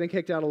eager, I'd have been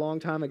kicked out a long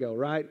time ago,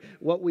 right?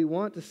 What we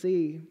want to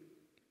see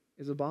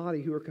is a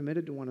body who are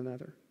committed to one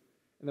another.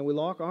 And then we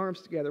lock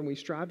arms together and we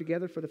strive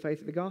together for the faith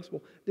of the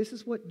gospel. This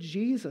is what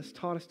Jesus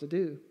taught us to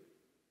do.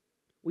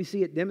 We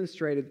see it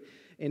demonstrated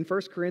in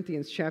 1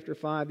 Corinthians chapter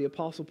 5. The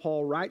Apostle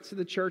Paul writes to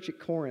the church at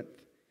Corinth.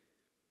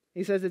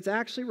 He says, it's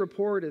actually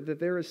reported that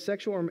there is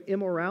sexual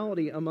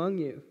immorality among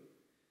you,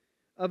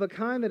 of a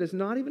kind that is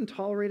not even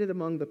tolerated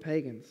among the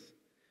pagans.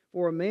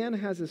 For a man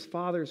has his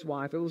father's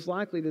wife. It was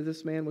likely that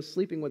this man was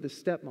sleeping with his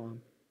stepmom.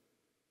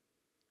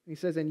 He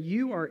says, and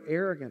you are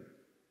arrogant.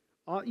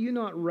 Ought you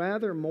not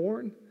rather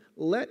mourn?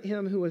 Let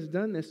him who has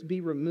done this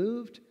be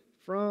removed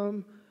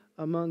from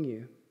among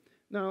you.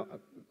 Now,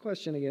 a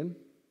question again.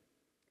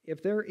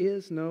 If there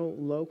is no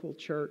local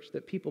church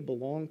that people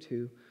belong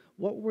to,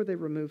 what were they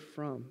removed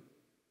from?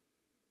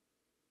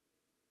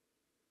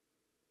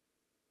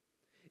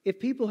 If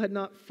people had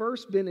not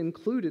first been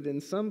included in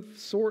some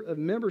sort of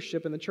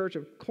membership in the church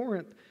of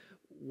Corinth,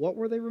 what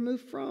were they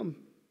removed from?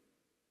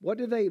 What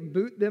did they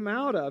boot them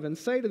out of and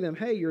say to them,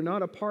 hey, you're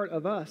not a part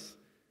of us?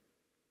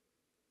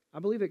 I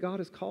believe that God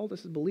has called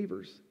us as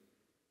believers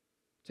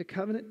to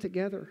covenant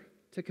together,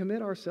 to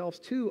commit ourselves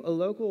to a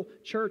local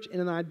church in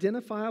an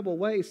identifiable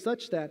way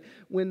such that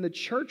when the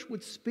church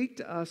would speak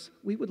to us,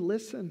 we would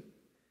listen.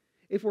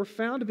 If we're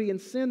found to be in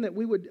sin, that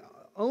we would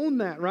own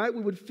that, right?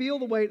 We would feel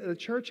the weight of the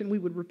church and we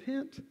would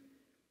repent.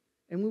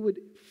 And we would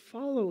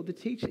follow the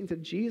teachings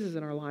of Jesus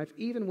in our life,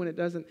 even when it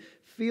doesn't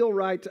feel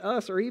right to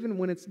us or even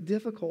when it's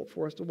difficult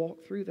for us to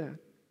walk through that.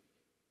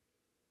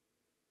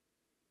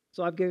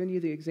 So I've given you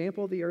the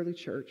example of the early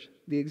church,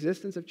 the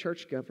existence of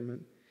church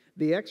government,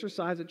 the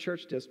exercise of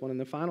church discipline, and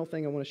the final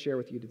thing I want to share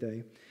with you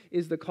today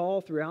is the call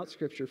throughout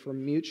Scripture for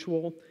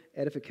mutual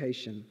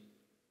edification.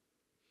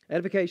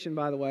 Edification,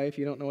 by the way, if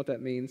you don't know what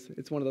that means,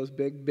 it's one of those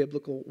big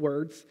biblical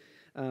words.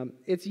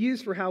 It's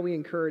used for how we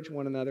encourage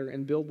one another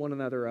and build one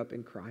another up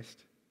in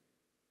Christ.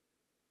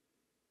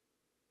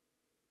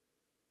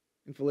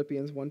 In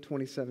Philippians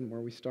 1:27,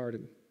 where we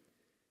started,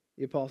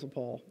 the Apostle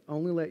Paul,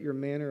 only let your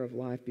manner of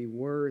life be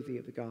worthy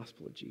of the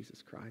gospel of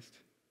Jesus Christ.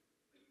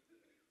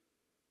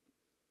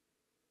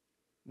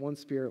 One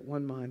spirit,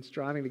 one mind,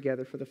 striving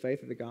together for the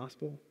faith of the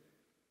gospel.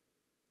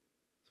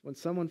 So when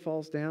someone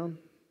falls down,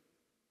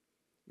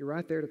 you're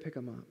right there to pick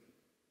them up.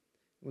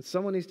 When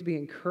someone needs to be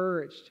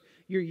encouraged,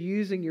 you're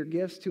using your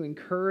gifts to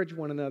encourage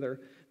one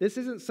another. This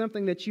isn't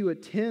something that you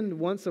attend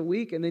once a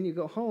week and then you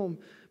go home,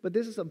 but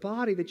this is a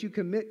body that you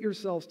commit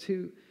yourselves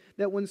to,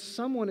 that when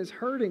someone is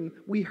hurting,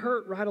 we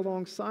hurt right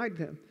alongside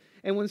them.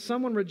 And when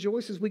someone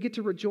rejoices, we get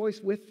to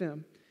rejoice with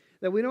them.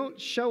 That we don't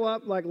show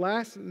up like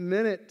last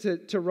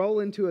minute to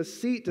roll into a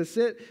seat to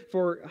sit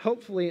for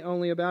hopefully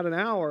only about an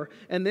hour,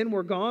 and then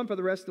we're gone for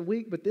the rest of the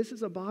week. But this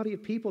is a body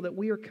of people that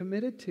we are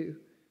committed to.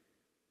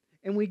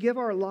 And we give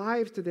our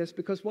lives to this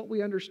because what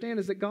we understand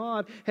is that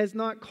God has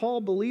not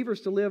called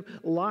believers to live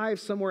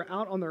lives somewhere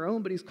out on their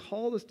own, but He's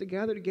called us to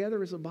gather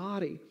together as a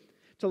body,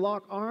 to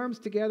lock arms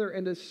together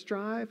and to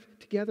strive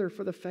together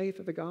for the faith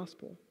of the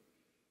gospel.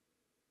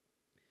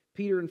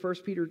 Peter in 1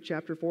 Peter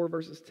chapter 4,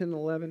 verses 10 and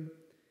 11,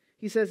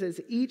 he says, as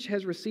each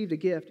has received a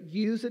gift,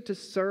 use it to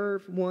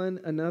serve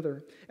one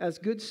another as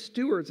good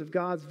stewards of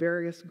God's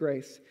various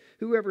grace.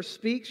 Whoever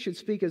speaks should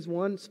speak as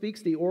one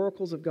speaks the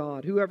oracles of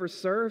God. Whoever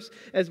serves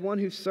as one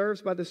who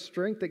serves by the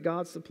strength that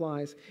God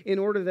supplies, in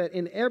order that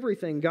in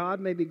everything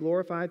God may be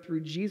glorified through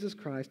Jesus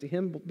Christ. To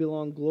Him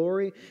belong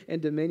glory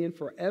and dominion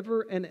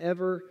forever and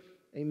ever.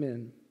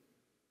 Amen.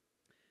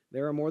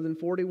 There are more than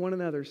 40 one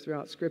another's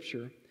throughout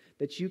Scripture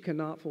that you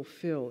cannot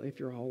fulfill if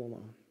you're all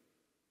alone.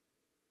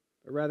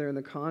 But rather in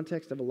the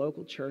context of a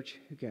local church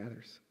who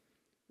gathers,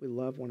 we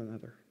love one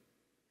another,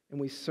 and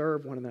we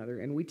serve one another,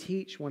 and we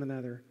teach one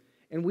another,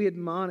 and we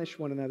admonish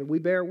one another. We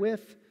bear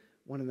with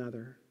one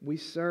another. We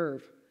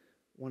serve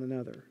one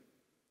another.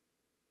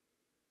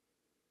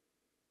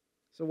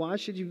 So why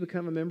should you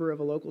become a member of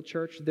a local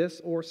church,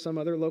 this or some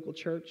other local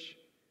church?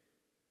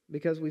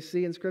 Because we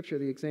see in Scripture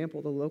the example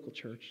of the local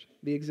church,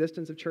 the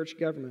existence of church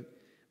government,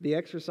 the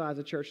exercise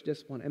of church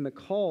discipline, and the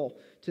call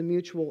to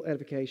mutual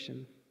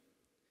edification.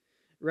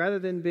 Rather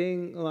than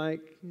being like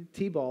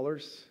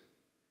T-ballers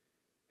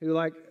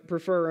who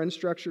prefer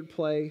unstructured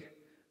play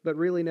but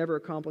really never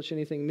accomplish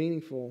anything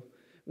meaningful,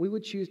 we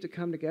would choose to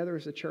come together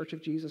as the church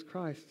of Jesus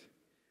Christ,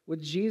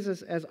 with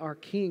Jesus as our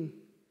King.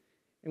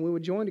 And we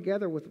would join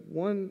together with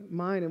one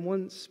mind and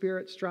one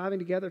spirit, striving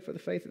together for the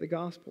faith of the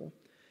gospel,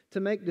 to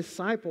make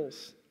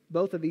disciples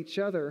both of each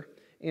other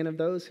and of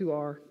those who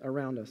are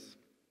around us.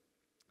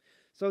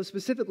 So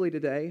specifically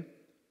today,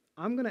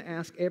 I'm going to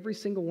ask every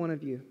single one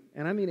of you,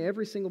 and I mean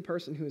every single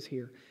person who is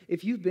here,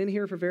 if you've been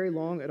here for very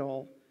long at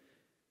all,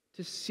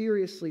 to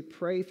seriously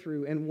pray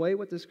through and weigh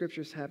what the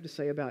Scriptures have to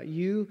say about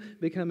you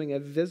becoming a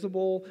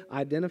visible,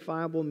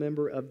 identifiable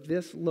member of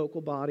this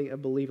local body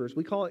of believers.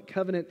 We call it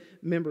covenant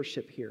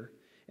membership here.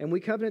 And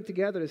we covenant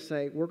together to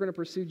say we're going to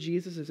pursue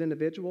Jesus as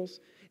individuals,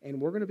 and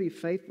we're going to be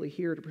faithfully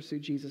here to pursue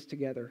Jesus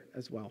together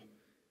as well.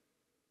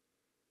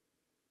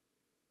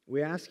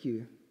 We ask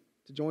you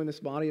to join this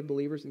body of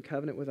believers in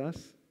covenant with us,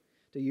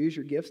 to use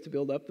your gifts to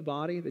build up the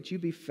body, that you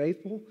be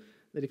faithful,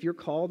 that if you're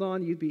called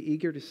on, you'd be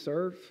eager to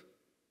serve.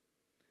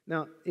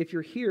 Now, if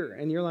you're here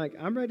and you're like,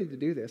 I'm ready to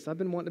do this, I've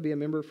been wanting to be a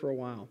member for a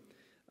while.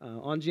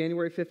 On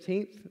January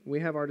 15th, we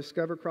have our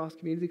Discover Cross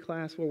Community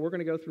class where we're going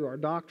to go through our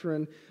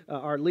doctrine,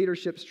 our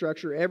leadership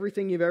structure,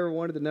 everything you've ever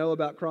wanted to know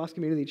about Cross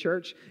Community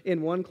Church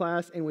in one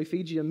class, and we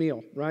feed you a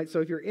meal, right?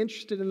 So if you're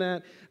interested in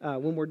that,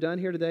 when we're done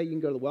here today, you can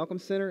go to the Welcome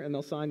Center and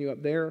they'll sign you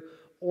up there.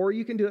 Or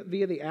you can do it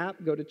via the app.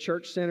 Go to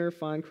Church Center,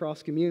 find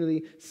Cross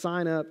Community,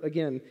 sign up.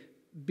 Again,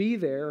 be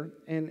there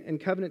and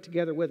covenant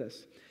together with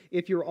us.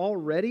 If you're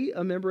already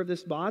a member of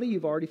this body,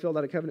 you've already filled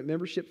out a covenant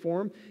membership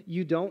form,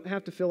 you don't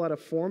have to fill out a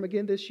form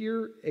again this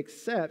year,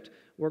 except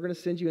we're going to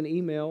send you an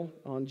email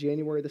on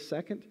January the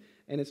 2nd,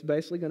 and it's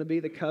basically going to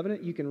be the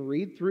covenant. You can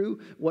read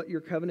through what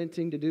you're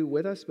covenanting to do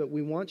with us, but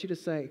we want you to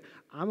say,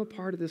 I'm a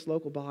part of this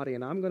local body,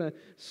 and I'm going to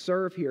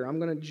serve here. I'm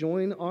going to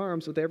join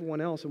arms with everyone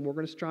else, and we're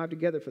going to strive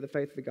together for the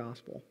faith of the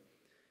gospel.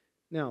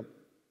 Now,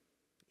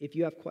 if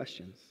you have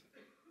questions,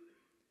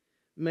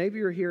 maybe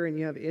you're here and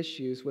you have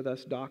issues with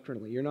us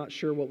doctrinally. You're not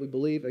sure what we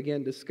believe.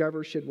 Again,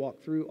 Discover should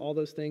walk through all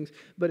those things.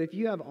 But if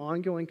you have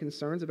ongoing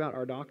concerns about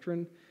our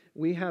doctrine,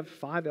 we have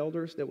 5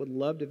 elders that would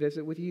love to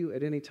visit with you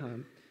at any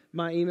time.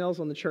 My email's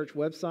on the church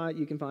website.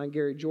 You can find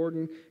Gary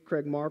Jordan,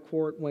 Craig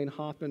Marquardt, Wayne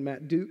Hoffman,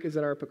 Matt Duke is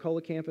at our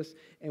Pecola campus,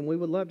 and we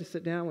would love to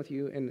sit down with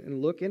you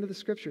and look into the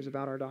Scriptures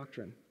about our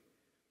doctrine.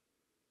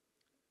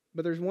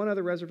 But there's one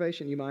other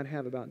reservation you might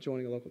have about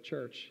joining a local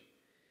church.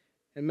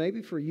 And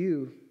maybe for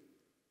you,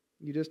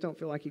 you just don't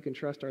feel like you can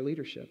trust our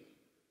leadership.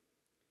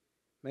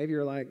 Maybe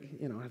you're like,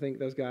 I think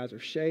those guys are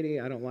shady.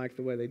 I don't like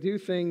the way they do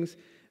things,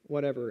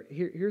 whatever.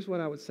 Here's what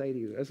I would say to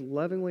you, as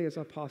lovingly as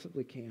I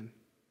possibly can.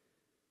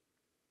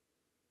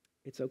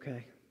 It's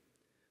okay.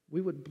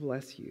 We would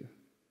bless you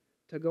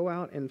to go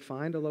out and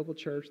find a local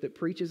church that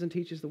preaches and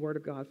teaches the Word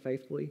of God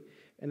faithfully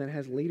and that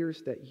has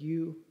leaders that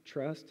you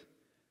trust.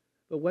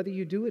 But whether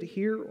you do it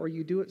here or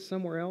you do it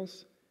somewhere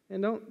else,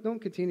 and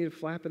don't continue to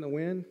flap in the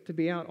wind to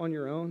be out on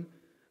your own,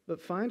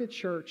 but find a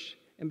church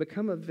and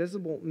become a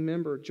visible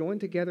member, join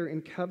together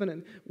in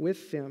covenant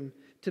with them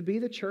to be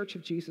the church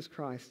of Jesus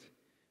Christ.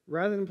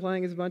 Rather than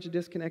playing as a bunch of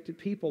disconnected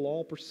people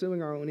all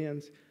pursuing our own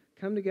ends,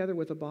 come together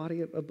with a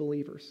body of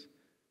believers.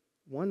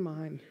 One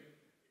mind,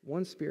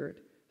 one spirit,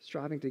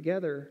 striving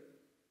together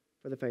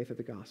for the faith of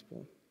the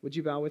gospel. Would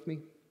you bow with me?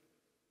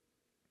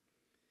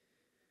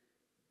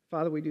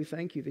 Father, we do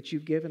thank you that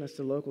you've given us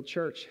the local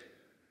church.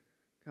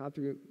 God,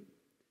 through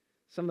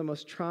some of the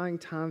most trying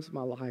times of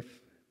my life,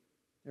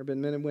 there have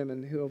been men and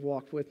women who have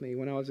walked with me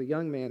when I was a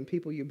young man,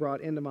 people you brought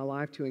into my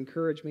life to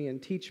encourage me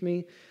and teach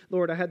me.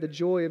 Lord, I had the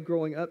joy of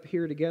growing up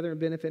here together and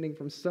benefiting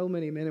from so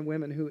many men and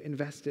women who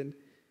invested,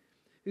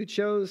 who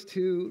chose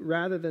to,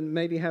 rather than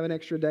maybe have an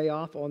extra day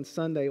off on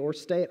Sunday or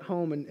stay at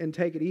home and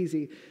take it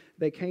easy,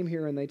 they came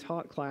here and they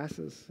taught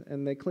classes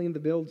and they cleaned the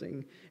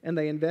building and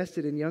they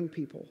invested in young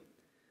people.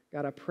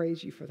 God, I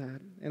praise you for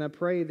that. And I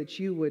pray that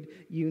you would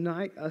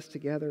unite us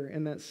together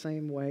in that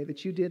same way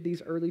that you did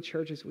these early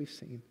churches we've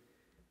seen.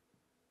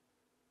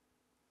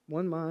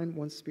 One mind,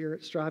 one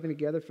spirit, striving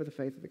together for the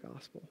faith of the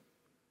gospel.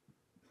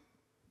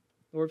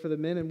 Lord, for the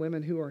men and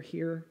women who are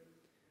here,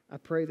 I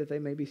pray that they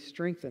may be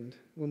strengthened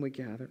when we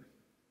gather.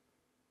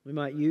 We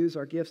might use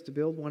our gifts to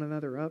build one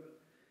another up.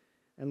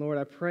 And Lord,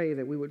 I pray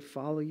that we would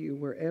follow you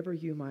wherever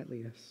you might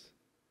lead us.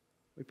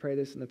 We pray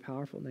this in the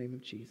powerful name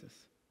of Jesus.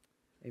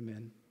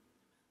 Amen.